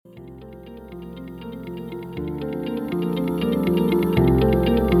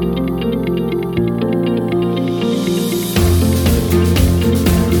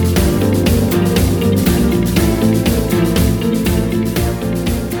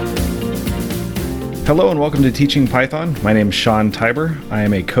Hello and welcome to Teaching Python. My name is Sean Tiber. I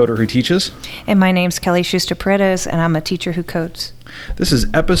am a coder who teaches. And my name's Kelly Schuster-Paredes, and I'm a teacher who codes. This is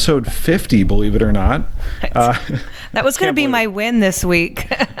episode 50, believe it or not. That was going to be my win this week.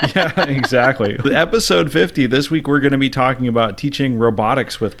 Yeah, exactly. Episode 50, this week we're going to be talking about teaching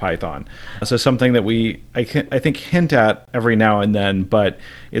robotics with Python. So something that I think hint at every now and then, but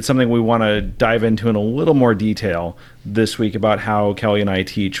it's something we want to dive into in a little more detail this week about how Kelly and I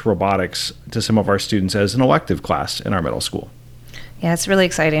teach robotics to some of our students as an elective class in our middle school. Yeah, it's really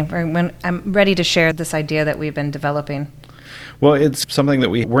exciting. I'm ready to share this idea that we've been developing. Well, it's something that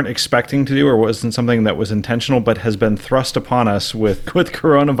we weren't expecting to do or wasn't something that was intentional, but has been thrust upon us with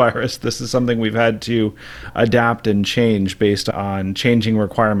coronavirus. This is something we've had to adapt and change based on changing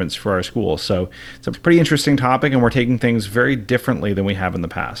requirements for our school. So it's a pretty interesting topic, and we're taking things very differently than we have in the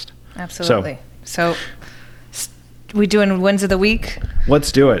past. Absolutely. So we doing wins of the week?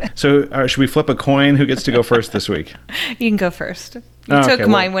 Let's do it. So should we flip a coin? Who gets to go first this week? You can go first. You took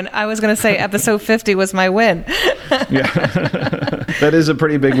mine when I was going to say episode 50 was my win. Yeah, that is a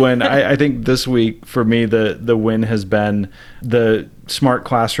pretty big win. I think this week for me, the win has been the smart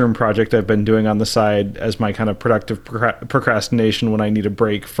classroom project I've been doing on the side as my kind of productive procrastination when I need a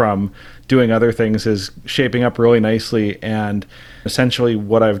break from doing other things is shaping up really nicely. And essentially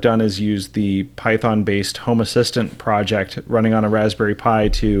what I've done is use the Python-based Home Assistant project running on a Raspberry Pi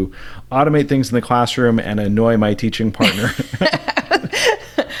to automate things in the classroom and annoy my teaching partner.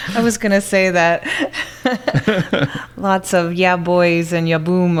 I was going to say that lots of yeah boys and yeah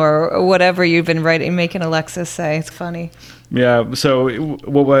boom or whatever you've been making Alexa say. It's funny. Yeah. So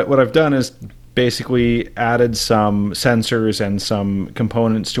what I've done is basically added some sensors and some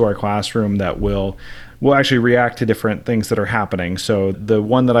components to our classroom that will actually react to different things that are happening. So the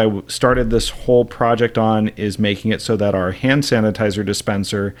one that I started this whole project on is making it so that our hand sanitizer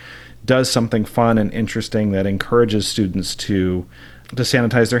dispenser does something fun and interesting that encourages students to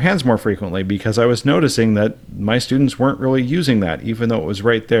sanitize their hands more frequently, because I was noticing that my students weren't really using that, even though it was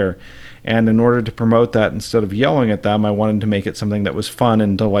right there. And in order to promote that, instead of yelling at them, I wanted to make it something that was fun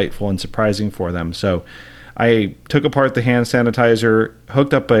and delightful and surprising for them. So I took apart the hand sanitizer,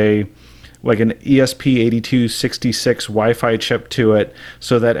 hooked up an ESP8266 Wi-Fi chip to it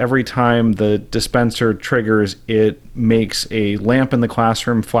so that every time the dispenser triggers, it makes a lamp in the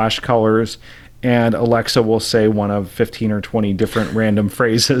classroom flash colors, and Alexa will say one of 15 or 20 different random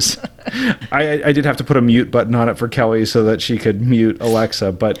phrases. I did have to put a mute button on it for Kelly so that she could mute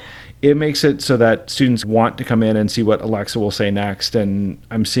Alexa, but it makes it so that students want to come in and see what Alexa will say next, and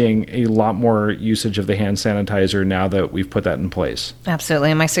I'm seeing a lot more usage of the hand sanitizer now that we've put that in place. Absolutely,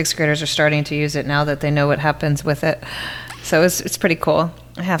 and my sixth graders are starting to use it now that they know what happens with it. So it's pretty cool,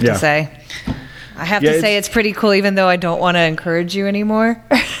 I have to say. I have to say it's pretty cool, even though I don't want to encourage you anymore.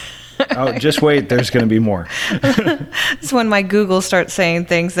 Oh, just wait. There's going to be more. It's when my Google starts saying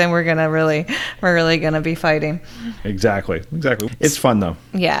things, then we're really going to be fighting. Exactly. It's fun though.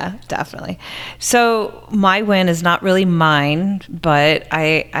 Yeah, definitely. So my win is not really mine, but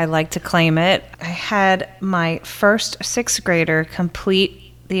I like to claim it. I had my first sixth grader complete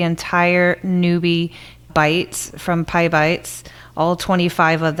the entire Newbie Bytes from PyBytes, all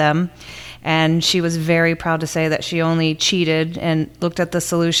 25 of them. And she was very proud to say that she only cheated and looked at the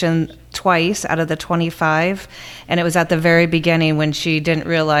solution twice out of the 25. And it was at the very beginning when she didn't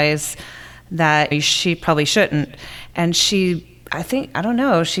realize that she probably shouldn't. And she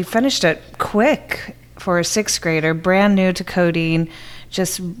finished it quick for a sixth grader, brand new to coding,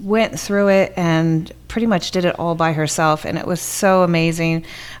 just went through it and pretty much did it all by herself. And it was so amazing.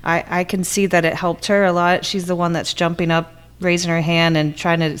 I can see that it helped her a lot. She's the one that's jumping up, raising her hand and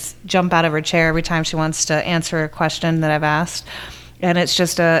trying to jump out of her chair every time she wants to answer a question that I've asked. And it's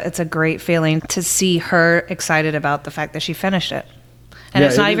just it's a great feeling to see her excited about the fact that she finished it. And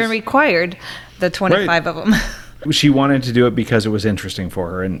it's not even required, the 25 of them. She wanted to do it because it was interesting for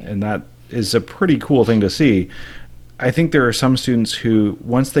her, and that is a pretty cool thing to see. I think there are some students who,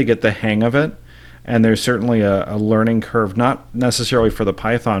 once they get the hang of it, and there's certainly a learning curve, not necessarily for the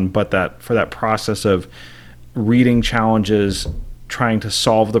Python, but for that process of reading challenges, trying to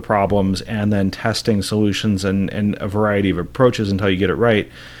solve the problems, and then testing solutions and a variety of approaches until you get it right,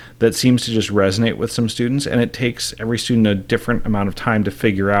 that seems to just resonate with some students. And it takes every student a different amount of time to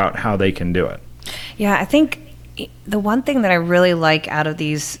figure out how they can do it. Yeah, I think the one thing that I really like out of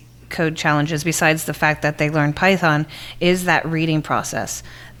these code challenges, besides the fact that they learn Python, is that reading process,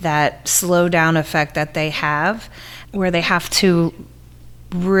 that slow down effect that they have, where they have to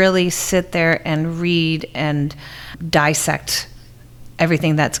really sit there and read and dissect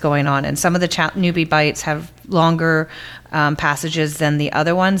everything that's going on. And some of the Newbie Bytes have longer passages than the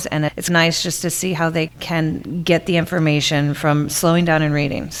other ones. And it's nice just to see how they can get the information from slowing down and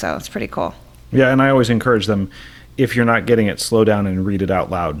reading. So it's pretty cool. Yeah, and I always encourage them, if you're not getting it, slow down and read it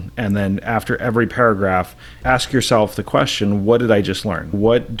out loud. And then after every paragraph, ask yourself the question, what did I just learn?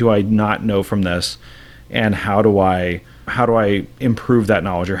 What do I not know from this? And how do I improve that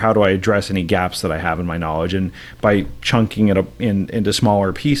knowledge, or how do I address any gaps that I have in my knowledge? And by chunking it up into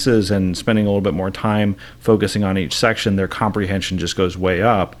smaller pieces and spending a little bit more time focusing on each section, their comprehension just goes way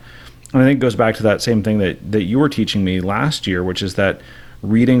up. And I think it goes back to that same thing that you were teaching me last year, which is that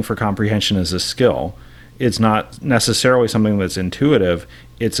reading for comprehension is a skill. It's not necessarily something that's intuitive.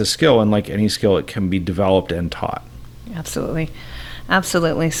 It's a skill, and like any skill, it can be developed and taught. Absolutely.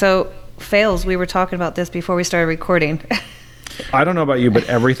 Absolutely. So fails, we were talking about this before we started recording. I don't know about you, but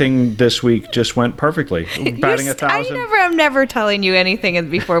everything this week just went perfectly. Batting 1,000. I'm never telling you anything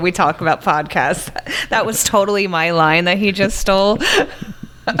before we talk about podcasts. That was totally my line that he just stole.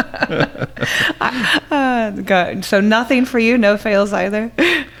 God. So nothing for you, no fails either?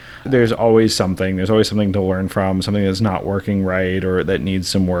 There's always something. There's always something to learn from, something that's not working right or that needs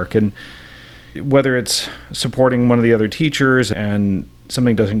some work. And whether it's supporting one of the other teachers and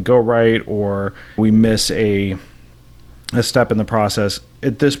something doesn't go right, or we miss a step in the process,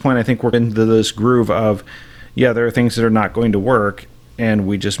 at this point, I think we're into this groove of, yeah, there are things that are not going to work, and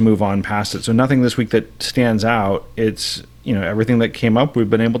we just move on past it. So nothing this week that stands out. It's, everything that came up, we've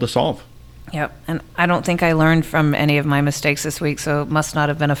been able to solve. Yep. And I don't think I learned from any of my mistakes this week, so it must not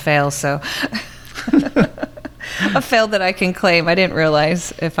have been a fail. So a fail that I can claim. I didn't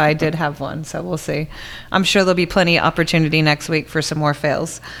realize if I did have one, so we'll see. I'm sure there'll be plenty of opportunity next week for some more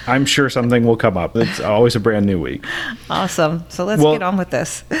fails. I'm sure something will come up. It's always a brand new week. Awesome. So let's get on with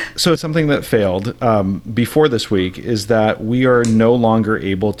this. So something that failed before this week is that we are no longer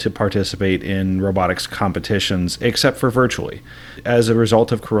able to participate in robotics competitions except for virtually. As a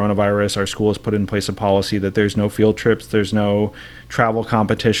result of coronavirus, our school has put in place a policy that there's no field trips, there's no travel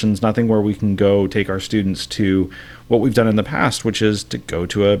competitions, nothing where we can go take our students to what we've done in the past, which is to go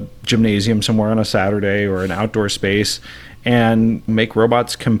to a gymnasium somewhere on a Saturday or an outdoor space and make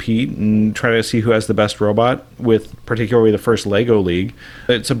robots compete and try to see who has the best robot, with particularly the first Lego League.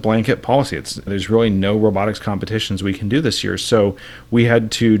 It's a blanket policy. There's really no robotics competitions we can do this year. So we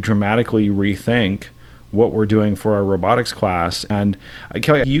had to dramatically rethink what we're doing for our robotics class. And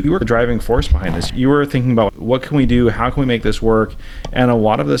Kelly, you were the driving force behind this. You were thinking about what can we do, how can we make this work? And a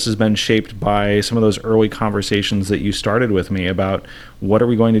lot of this has been shaped by some of those early conversations that you started with me about what are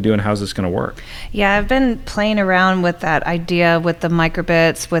we going to do and how's this going to work? Yeah, I've been playing around with that idea with the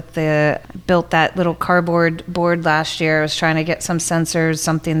microbits, built that little cardboard board last year. I was trying to get some sensors,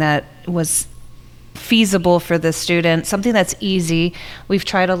 something that was feasible for the student, something that's easy. We've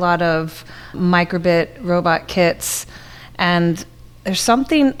tried a lot of microbit robot kits, and there's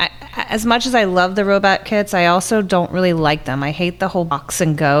something, as much as I love the robot kits, I also don't really like them. I hate the whole box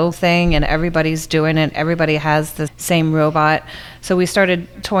and go thing, and everybody's doing it. Everybody has the same robot. So we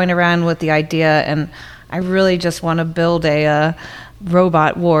started toying around with the idea, and I really just want to build a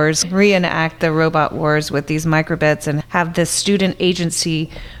robot wars, reenact the robot wars with these microbits and have this student agency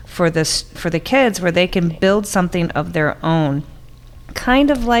for the kids where they can build something of their own. Kind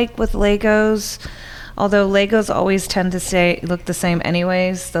of like with Legos, although Legos always tend to look the same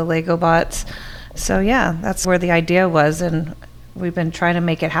anyways, the Lego bots. So yeah, that's where the idea was, and we've been trying to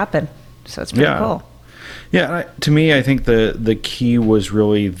make it happen. So it's pretty cool. Yeah, to me, I think the key was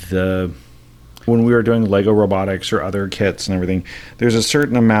really when we were doing Lego robotics or other kits and everything, there's a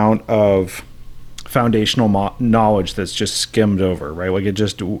certain amount of foundational knowledge that's just skimmed over, right? Like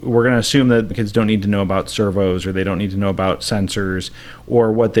we're going to assume that the kids don't need to know about servos, or they don't need to know about sensors,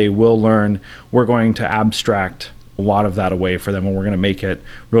 or what they will learn. We're going to abstract a lot of that away for them, and we're going to make it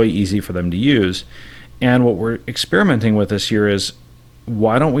really easy for them to use. And what we're experimenting with this year is,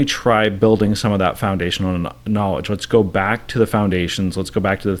 why don't we try building some of that foundational knowledge? Let's go back to the foundations. Let's go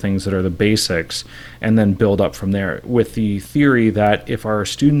back to the things that are the basics, and then build up from there, with the theory that if our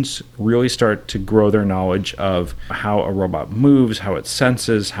students really start to grow their knowledge of how a robot moves, how it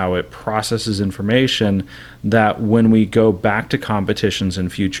senses, how it processes information, that when we go back to competitions in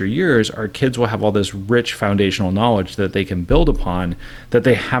future years, our kids will have all this rich foundational knowledge that they can build upon that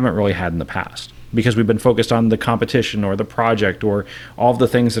they haven't really had in the past, because we've been focused on the competition or the project or all of the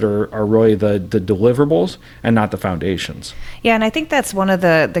things that are really the deliverables and not the foundations. Yeah, and I think that's one of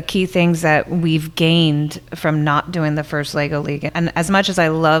the key things that we've gained from not doing the first Lego League. And as much as I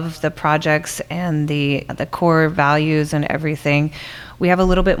love the projects and the core values and everything, we have a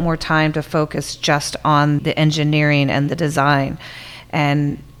little bit more time to focus just on the engineering and the design.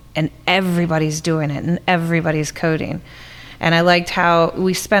 And and everybody's doing it and everybody's coding. And I liked how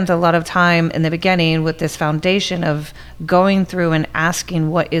we spent a lot of time in the beginning with this foundation of going through and asking,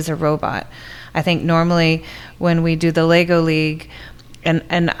 what is a robot? I think normally when we do the Lego League,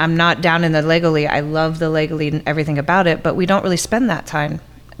 and I'm not down in the Lego League, I love the Lego League and everything about it, but we don't really spend that time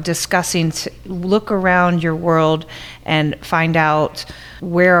discussing to look around your world and find out,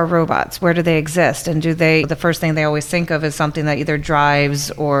 where are robots? Where do they exist? And the first thing they always think of is something that either drives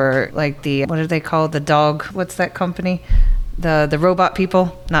or like what do they call the dog? What's that company? The robot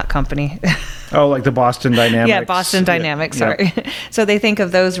people, not company. Oh, like the Boston Dynamics. Yeah, Boston Dynamics, sorry. Yep. So they think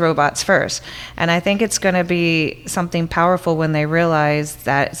of those robots first. And I think it's going to be something powerful when they realize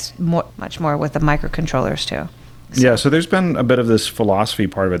that it's much more with the microcontrollers too. Yeah, so there's been a bit of this philosophy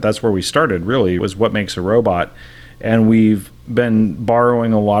part of it. That's where we started, really, was what makes a robot. And we've been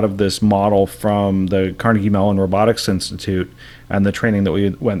borrowing a lot of this model from the Carnegie Mellon Robotics Institute and the training that we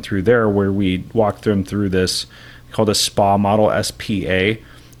went through there, where we walked them through this called a SPA model, SPA.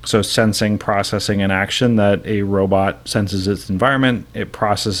 So sensing, processing, and action, that a robot senses its environment, it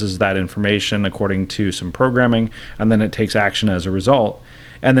processes that information according to some programming, and then it takes action as a result,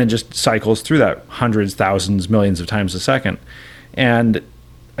 and then just cycles through that hundreds, thousands, millions of times a second. And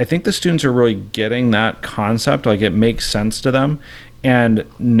I think the students are really getting that concept, like it makes sense to them, and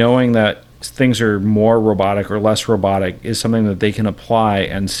knowing that things are more robotic or less robotic is something that they can apply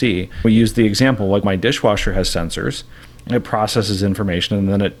and see. We use the example, like my dishwasher has sensors, it processes information, and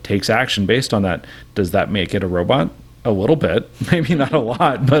then it takes action based on that. Does that make it a robot? A little bit, maybe not a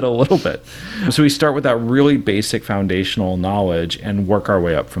lot, but a little bit. So we start with that really basic foundational knowledge and work our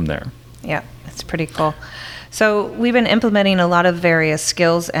way up from there. Yeah, that's pretty cool. So we've been implementing a lot of various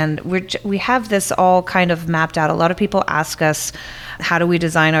skills, and we have this all kind of mapped out. A lot of people ask us, how do we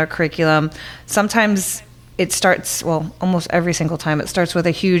design our curriculum? Sometimes it starts, well, almost every single time, it starts with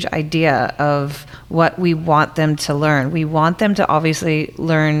a huge idea of what we want them to learn. We want them to obviously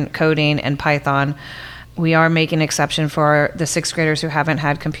learn coding and Python. We are making an exception for the sixth graders who haven't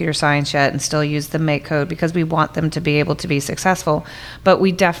had computer science yet and still use the MakeCode, because we want them to be able to be successful. But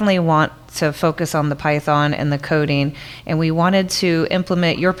we definitely want to focus on the Python and the coding. And we wanted to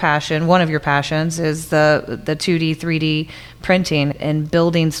implement your passion. One of your passions is the 2D, 3D printing and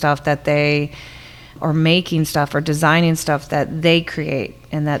building stuff that they or making stuff or designing stuff that they create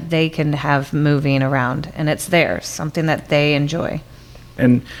and that they can have moving around. And it's theirs, something that they enjoy.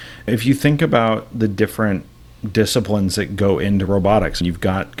 And if you think about the different disciplines that go into robotics, you've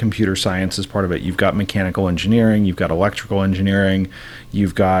got computer science as part of it, you've got mechanical engineering, you've got electrical engineering,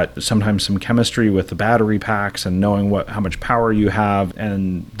 you've got sometimes some chemistry with the battery packs and knowing how much power you have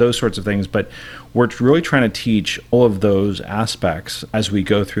and those sorts of things. But we're really trying to teach all of those aspects as we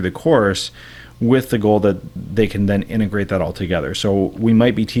go through the course, with the goal that they can then integrate that all together. So we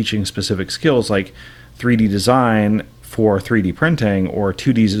might be teaching specific skills like 3D design for 3D printing or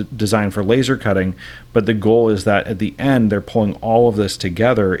 2D design for laser cutting, but the goal is that at the end they're pulling all of this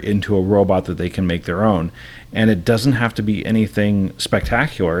together into a robot that they can make their own. And it doesn't have to be anything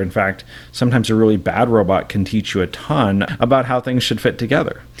spectacular. In fact, sometimes a really bad robot can teach you a ton about how things should fit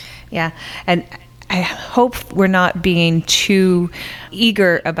together. Yeah, and I hope we're not being too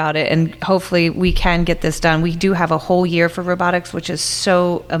eager about it, and hopefully we can get this done. We do have a whole year for robotics, which is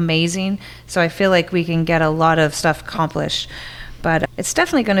so amazing. So I feel like we can get a lot of stuff accomplished. But it's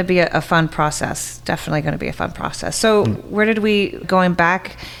definitely going to be a fun process. Definitely going to be a fun process. So where did we, going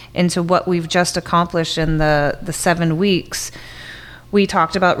back into what we've just accomplished in the 7 weeks, we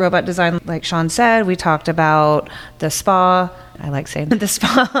talked about robot design, like Sean said. We talked about the SPA. I like saying the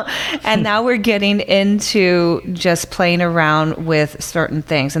SPA. And now we're getting into just playing around with certain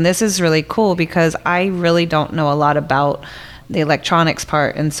things. And this is really cool because I really don't know a lot about the electronics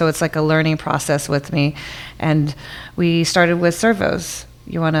part. And so it's like a learning process with me. And we started with servos.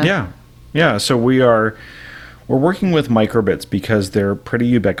 You want to? Yeah. So we're working with microbits because they're pretty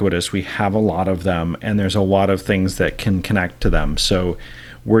ubiquitous. We have a lot of them, and there's a lot of things that can connect to them. So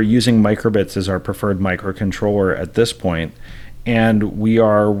we're using microbits as our preferred microcontroller at this point, and we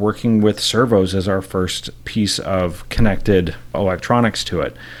are working with servos as our first piece of connected electronics to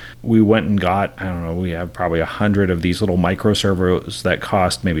it. We went and got, we have probably 100 of these little micro servos that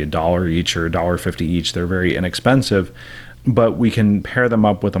cost maybe $1 each or $1.50 each. They're very inexpensive, but we can pair them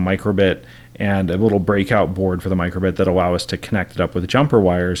up with a microbit and a little breakout board for the microbit that allow us to connect it up with jumper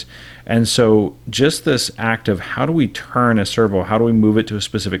wires. And so just this act of how do we turn a servo, how do we move it to a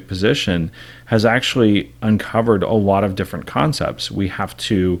specific position, has actually uncovered a lot of different concepts. We have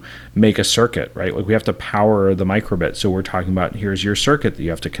to make a circuit, right? Like we have to power the microbit. So we're talking about, here's your circuit that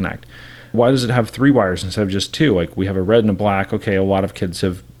you have to connect. Why does it have 3 wires instead of just 2? Like we have a red and a black. Okay, a lot of kids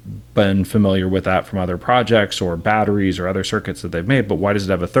have been familiar with that from other projects or batteries or other circuits that they've made, but why does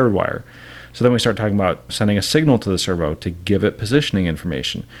it have a third wire? So then we start talking about sending a signal to the servo to give it positioning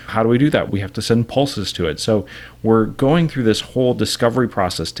information. How do we do that? We have to send pulses to it. So we're going through this whole discovery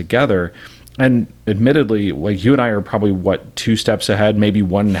process together. And admittedly, like you and I are probably 2 steps ahead, maybe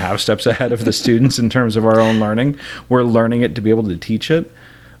 1.5 steps ahead of the students in terms of our own learning. We're learning it to be able to teach it.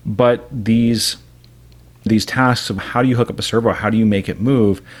 But these tasks of how do you hook up a servo, how do you make it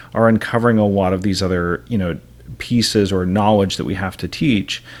move, are uncovering a lot of these other, pieces or knowledge that we have to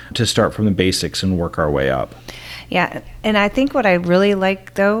teach to start from the basics and work our way up. Yeah, and I think what I really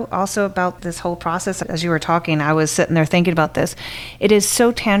like, though, also about this whole process, as you were talking, I was sitting there thinking about this, it is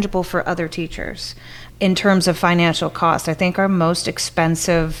so tangible for other teachers in terms of financial cost. I think our most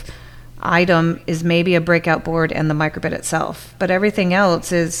expensive item is maybe a breakout board and the microbit itself, but everything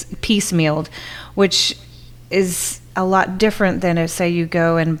else is piecemealed, which is a lot different than if, say, you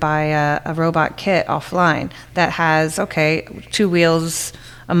go and buy a robot kit offline that has, 2 wheels,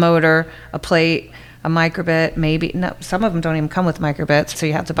 a motor, a plate, a microbit, maybe. No, some of them don't even come with microbits, so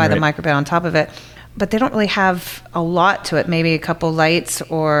you have to buy the microbit on top of it. But they don't really have a lot to it, maybe a couple lights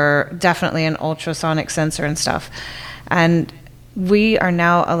or definitely an ultrasonic sensor and stuff. And we are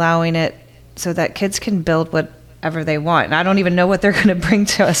now allowing it so that kids can build whatever they want. And I don't even know what they're going to bring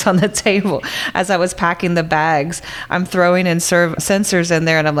to us on the table. As I was packing the bags, I'm throwing in sensors in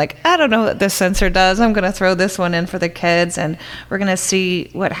there, and I'm like, I don't know what this sensor does. I'm going to throw this one in for the kids, and we're going to see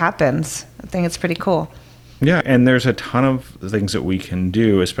what happens. I think it's pretty cool. Yeah, and there's a ton of things that we can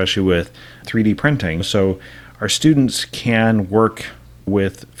do, especially with 3D printing. So our students can work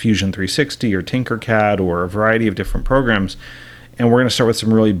with Fusion 360 or Tinkercad or a variety of different programs. And we're going to start with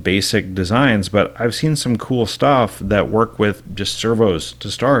some really basic designs, but I've seen some cool stuff that work with just servos to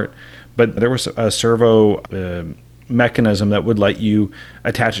start. But there was a servo mechanism that would let you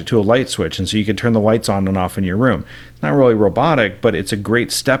attach it to a light switch, and so you could turn the lights on and off in your room. It's not really robotic, but it's a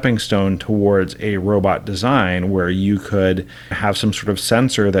great stepping stone towards a robot design where you could have some sort of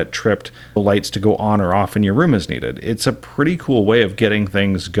sensor that tripped the lights to go on or off in your room as needed. It's a pretty cool way of getting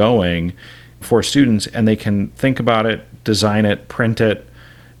things going for students, and they can think about it, design it, print it.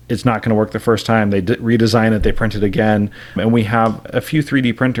 It's not going to work the first time. They redesign it, they print it again. And we have a few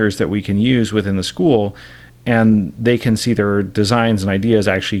 3D printers that we can use within the school, and they can see their designs and ideas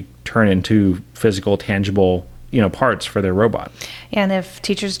actually turn into physical, tangible parts for their robot. Yeah, and if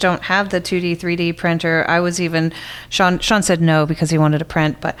teachers don't have the 2D, 3D printer, Sean said no because he wanted to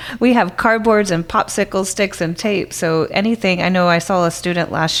print, but we have cardboards and popsicle sticks and tape. So anything, I know I saw a student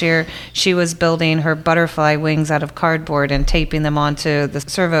last year, she was building her butterfly wings out of cardboard and taping them onto the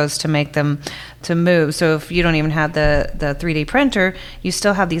servos to make them to move. So if you don't even have the 3D printer, you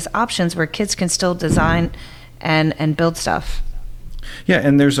still have these options where kids can still design and build stuff. Yeah,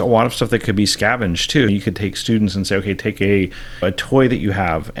 and there's a lot of stuff that could be scavenged too. You could take students and say, okay, take a toy that you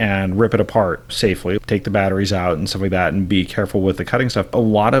have and rip it apart safely, take the batteries out and stuff like that, and be careful with the cutting stuff. A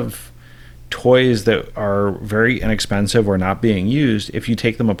lot of toys that are very inexpensive or not being used, if you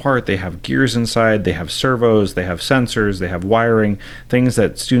take them apart, they have gears inside, they have servos, they have sensors, they have wiring, things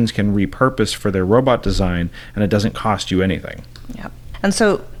that students can repurpose for their robot design, and it doesn't cost you anything. Yep. And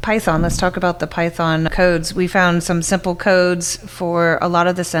so Python, let's talk about the Python codes. We found some simple codes for a lot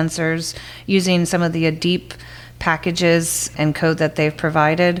of the sensors using some of the Adeep packages and code that they've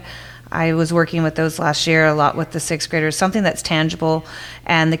provided. I was working with those last year a lot with the 6th graders, something that's tangible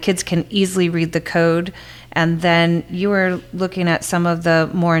and the kids can easily read the code. And then you were looking at some of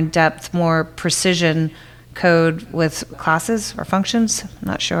the more in-depth, more precision code with classes or functions. I'm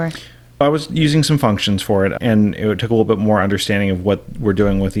not sure. I was using some functions for it, and it took a little bit more understanding of what we're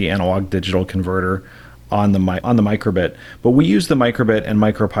doing with the analog digital converter on the microbit. But we use the microbit and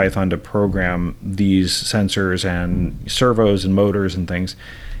MicroPython to program these sensors and servos and motors and things.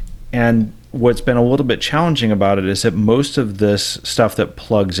 And what's been a little bit challenging about it is that most of this stuff that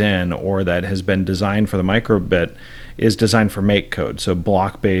plugs in or that has been designed for the microbit is designed for make code. So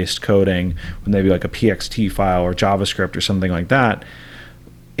block-based coding, maybe like a PXT file or JavaScript or something like that.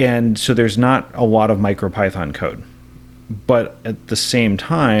 And so there's not a lot of MicroPython code. But at the same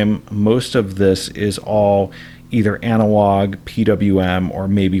time, most of this is all either analog, PWM, or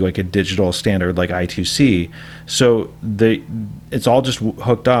maybe like a digital standard like I2C. So it's all just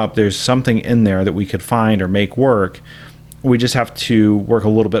hooked up. There's something in there that we could find or make work. We just have to work a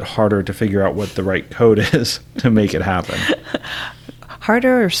little bit harder to figure out what the right code is to make it happen.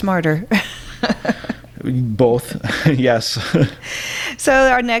 Harder or smarter? Both, yes. So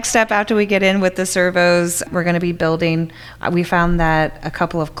our next step after we get in with the servos, we're going to be building, we found that a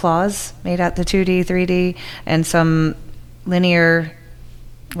couple of claws made out the 2D, 3D, and some linear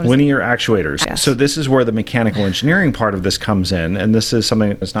Linear actuators. Yes. So this is where the mechanical engineering part of this comes in. And this is something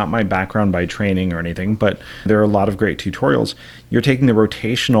that's not my background by training or anything, but there are a lot of great tutorials. You're taking the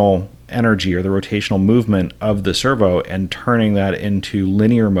rotational energy or the rotational movement of the servo and turning that into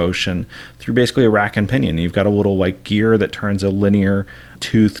linear motion through basically a rack and pinion. You've got a little like gear that turns a linear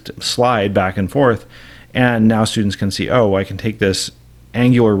toothed slide back and forth. And now students can see, oh, I can take this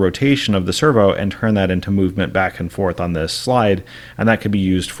angular rotation of the servo and turn that into movement back and forth on this slide. And that could be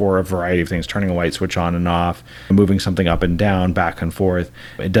used for a variety of things, turning a light switch on and off, moving something up and down, back and forth.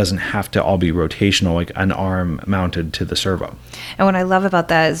 It doesn't have to all be rotational, like an arm mounted to the servo. And what I love about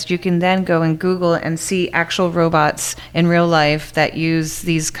that is you can then go and Google and see actual robots in real life that use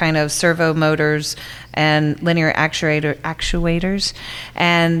these kind of servo motors and linear actuators.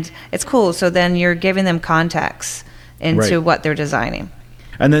 And it's cool. So then you're giving them context into what they're designing.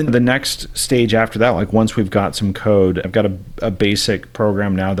 And then the next stage after that, like once we've got some code, I've got a basic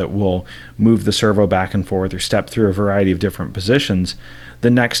program now that will move the servo back and forth or step through a variety of different positions.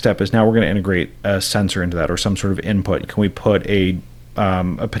 The next step is now we're going to integrate a sensor into that or some sort of input. Can we put a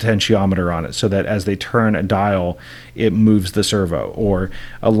potentiometer on it so that as they turn a dial, it moves the servo, or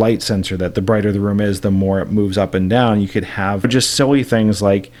a light sensor that the brighter the room is, the more it moves up and down. You could have just silly things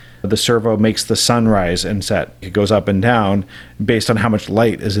like the servo makes the sun rise and set. It goes up and down based on how much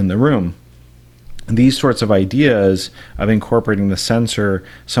light is in the room. These sorts of ideas of incorporating the sensor,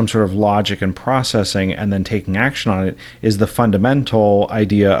 some sort of logic and processing, and then taking action on it is the fundamental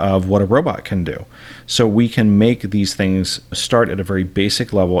idea of what a robot can do. So we can make these things start at a very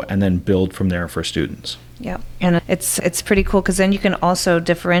basic level and then build from there for students. Yeah, and it's pretty cool because then you can also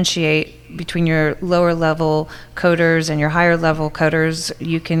differentiate between your lower level coders and your higher level coders.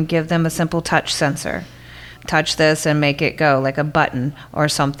 You can give them a simple touch sensor. Touch this and make it go, like a button or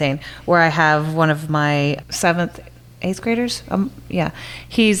something. Where I have one of my 8th graders,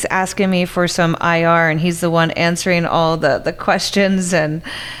 he's asking me for some IR, and he's the one answering all the questions, and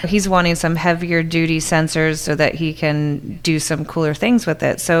he's wanting some heavier duty sensors so that he can do some cooler things with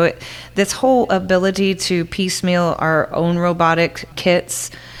it. So this whole ability to piecemeal our own robotic kits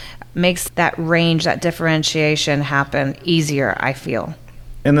makes that range, that differentiation happen easier, I feel.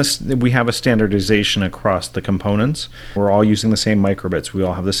 And we have a standardization across the components. We're all using the same microbits. We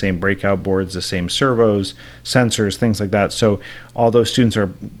all have the same breakout boards, the same servos, sensors, things like that. So although students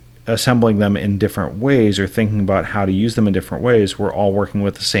are assembling them in different ways or thinking about how to use them in different ways, we're all working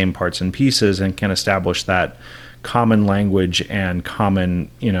with the same parts and pieces and can establish that common language and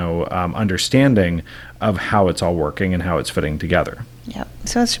common, understanding of how it's all working and how it's fitting together. Yeah.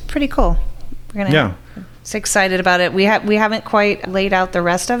 So it's pretty cool. We're gonna so excited about it. We haven't quite laid out the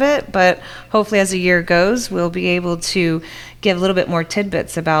rest of it, but hopefully as the year goes, we'll be able to give a little bit more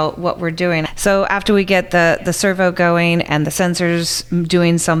tidbits about what we're doing. So after we get the servo going and the sensors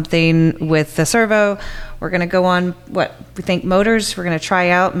doing something with the servo, we're going to go on what we think motors. We're going to try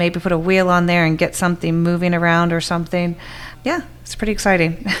out, maybe put a wheel on there and get something moving around or something. Yeah, it's pretty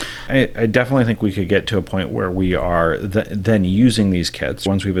exciting. I definitely think we could get to a point where we are then using these kits.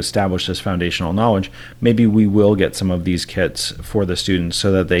 Once we've established this foundational knowledge, maybe we will get some of these kits for the students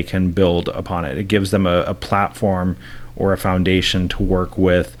so that they can build upon it. It gives them a platform or a foundation to work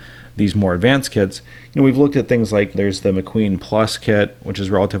with these more advanced kits. We've looked at things like there's the McQueen Plus kit, which is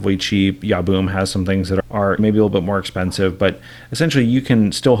relatively cheap. Yaboom has some things that are maybe a little bit more expensive, but essentially you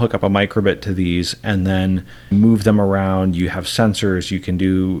can still hook up a microbit to these and then move them around. You have sensors. You can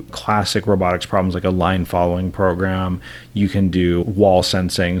do classic robotics problems like a line following program. You can do wall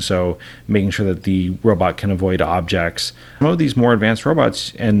sensing, so making sure that the robot can avoid objects. Some of these more advanced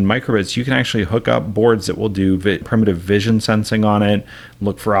robots and microbits, you can actually hook up boards that will do primitive vision sensing on it,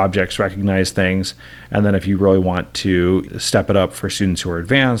 look for objects, recognize things. And then if you really want to step it up for students who are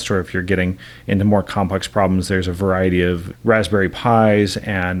advanced, or if you're getting into more complex problems, there's a variety of Raspberry Pis,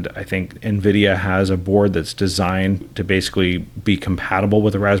 and I think NVIDIA has a board that's designed to basically be compatible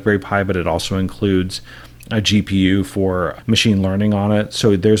with a Raspberry Pi, but it also includes a GPU for machine learning on it.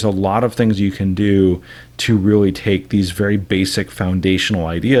 So there's a lot of things you can do to really take these very basic foundational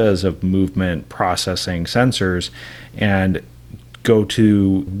ideas of movement, processing, sensors, and go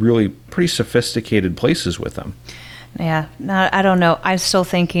to really pretty sophisticated places with them. Yeah, no, I don't know. I'm still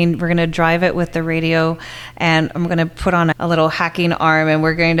thinking we're going to drive it with the radio, and I'm going to put on a little hacking arm, and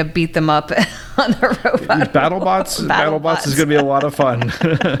we're going to beat them up on the robot. BattleBots is going to be a lot of fun.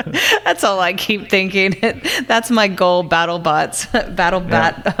 That's all I keep thinking. That's my goal, BattleBots,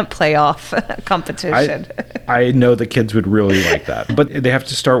 playoff competition. I know the kids would really like that. But they have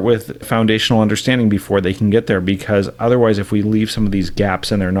to start with foundational understanding before they can get there, because otherwise, if we leave some of these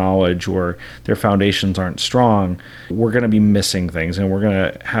gaps in their knowledge or their foundations aren't strong, we're going to be missing things, and they're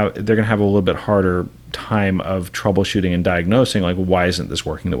going to have a little bit harder time of troubleshooting and diagnosing, like, why isn't this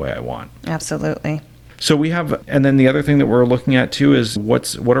working the way I want? Absolutely. So we have, and then the other thing that we're looking at too is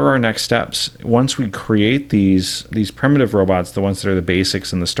what are our next steps once we create these primitive robots, the ones that are the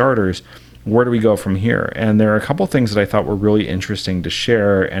basics and the starters. Where do we go from here? And there are a couple things that I thought were really interesting to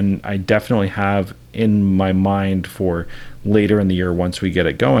share, and I definitely have in my mind for later in the year once we get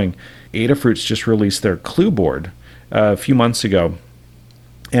it going. Adafruits just released their Clue board a few months ago,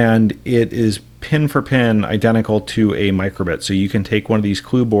 and it is pin for pin identical to a microbit. So you can take one of these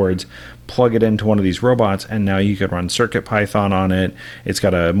Clue boards, plug it into one of these robots, and now you can run CircuitPython on it. It's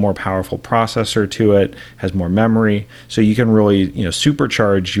got a more powerful processor to it, has more memory. So you can really,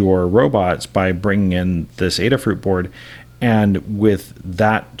 supercharge your robots by bringing in this Adafruit board. And with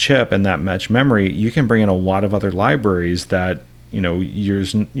that chip and that much memory, you can bring in a lot of other libraries that you're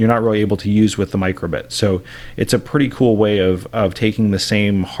not really able to use with the microbit. So it's a pretty cool way of taking the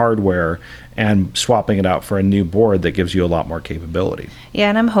same hardware and swapping it out for a new board that gives you a lot more capability. Yeah,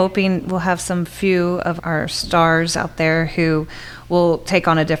 and I'm hoping we'll have some few of our stars out there who will take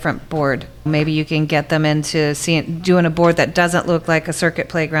on a different board. Maybe you can get them into doing a board that doesn't look like a Circuit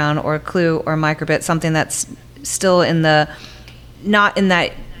Playground or Clue or microbit, something that's still not in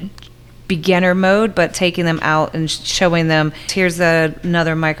that beginner mode, but taking them out and showing them, here's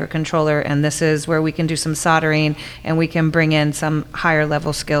another microcontroller, and this is where we can do some soldering, and we can bring in some higher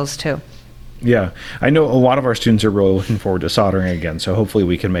level skills too. Yeah, I know a lot of our students are really looking forward to soldering again, so hopefully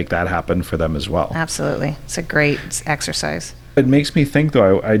we can make that happen for them as well. Absolutely. It's a great exercise. It makes me think,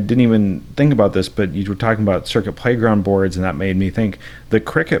 though, I didn't even think about this, but you were talking about Circuit Playground boards, and that made me think the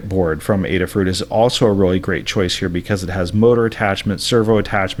Cricket board from Adafruit is also a really great choice here because it has motor attachments, servo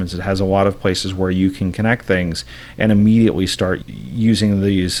attachments. It has a lot of places where you can connect things and immediately start using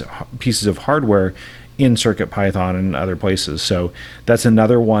these pieces of hardware in CircuitPython and other places. So that's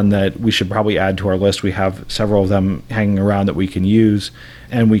another one that we should probably add to our list. We have several of them hanging around that we can use,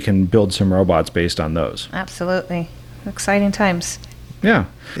 and we can build some robots based on those. Absolutely. Exciting times. Yeah.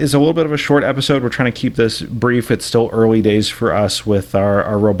 It's a little bit of a short episode. We're trying to keep this brief. It's still early days for us with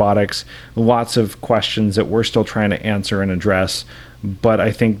our robotics. Lots of questions that we're still trying to answer and address. But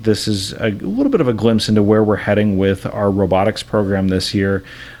I think this is a little bit of a glimpse into where we're heading with our robotics program this year.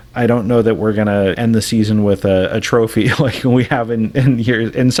 I don't know that we're going to end the season with a trophy like we have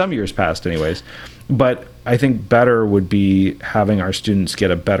in some years past anyways. But I think better would be having our students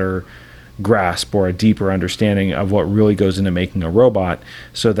get a better grasp or a deeper understanding of what really goes into making a robot,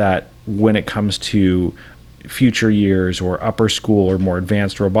 so that when it comes to future years or upper school or more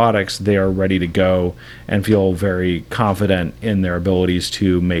advanced robotics, they are ready to go and feel very confident in their abilities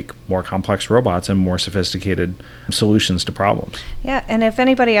to make more complex robots and more sophisticated solutions to problems. Yeah, and if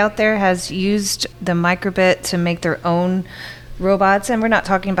anybody out there has used the microbit to make their own robots, and we're not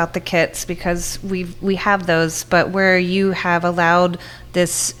talking about the kits because we have those, but where you have allowed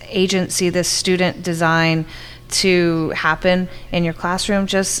this agency, this student design to happen in your classroom,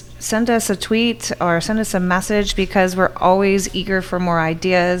 just send us a tweet or send us a message, because we're always eager for more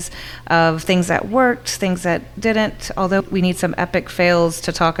ideas of things that worked, things that didn't, although we need some epic fails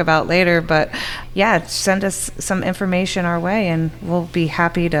to talk about later. But yeah, send us some information our way and we'll be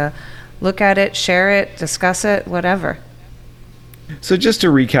happy to look at it, share it, discuss it, whatever. So just to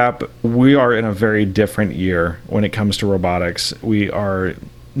recap, we are in a very different year when it comes to robotics. We are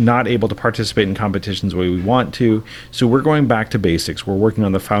not able to participate in competitions the way we want to. So we're going back to basics. We're working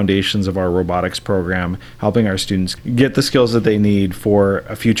on the foundations of our robotics program, helping our students get the skills that they need for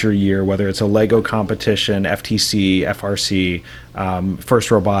a future year, whether it's a Lego competition, FTC, FRC,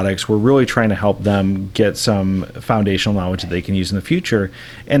 FIRST Robotics. We're really trying to help them get some foundational knowledge that they can use in the future.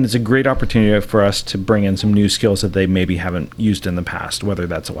 And it's a great opportunity for us to bring in some new skills that they maybe haven't used in the past, whether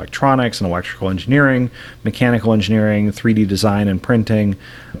that's electronics and electrical engineering, mechanical engineering, 3D design and printing,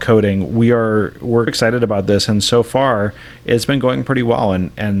 coding. We're excited about this, and so far it's been going pretty well,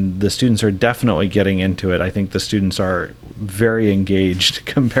 and the students are definitely getting into it. I think the students are very engaged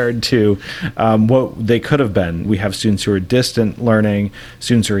compared to what they could have been. We have students who are distant learning,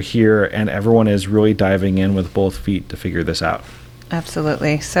 students who are here, and everyone is really diving in with both feet to figure this out.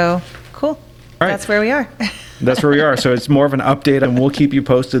 Absolutely. So cool. All right. That's where we are. That's where we are. So it's more of an update, and we'll keep you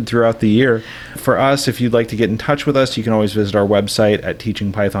posted throughout the year. For us, if you'd like to get in touch with us, you can always visit our website at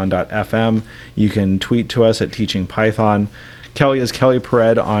teachingpython.fm. You can tweet to us at teachingpython. Kelly is Kelly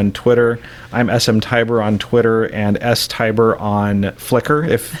Pered on Twitter. I'm SM Tiber on Twitter and S Tiber on Flickr,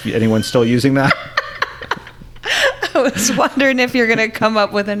 if anyone's still using that. I was wondering if you're going to come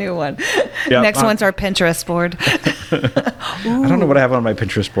up with a new one. Yep, Next one's our Pinterest board. I don't know what I have on my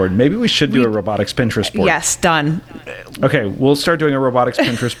Pinterest board. Maybe we should do a robotics Pinterest board. Yes, done. Okay, we'll start doing a robotics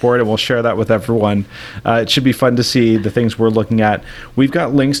Pinterest board, and we'll share that with everyone. It should be fun to see the things we're looking at. We've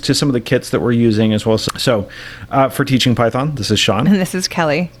got links to some of the kits that we're using as well. So for Teaching Python, this is Sean. And this is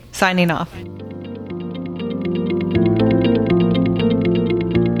Kelly, signing off.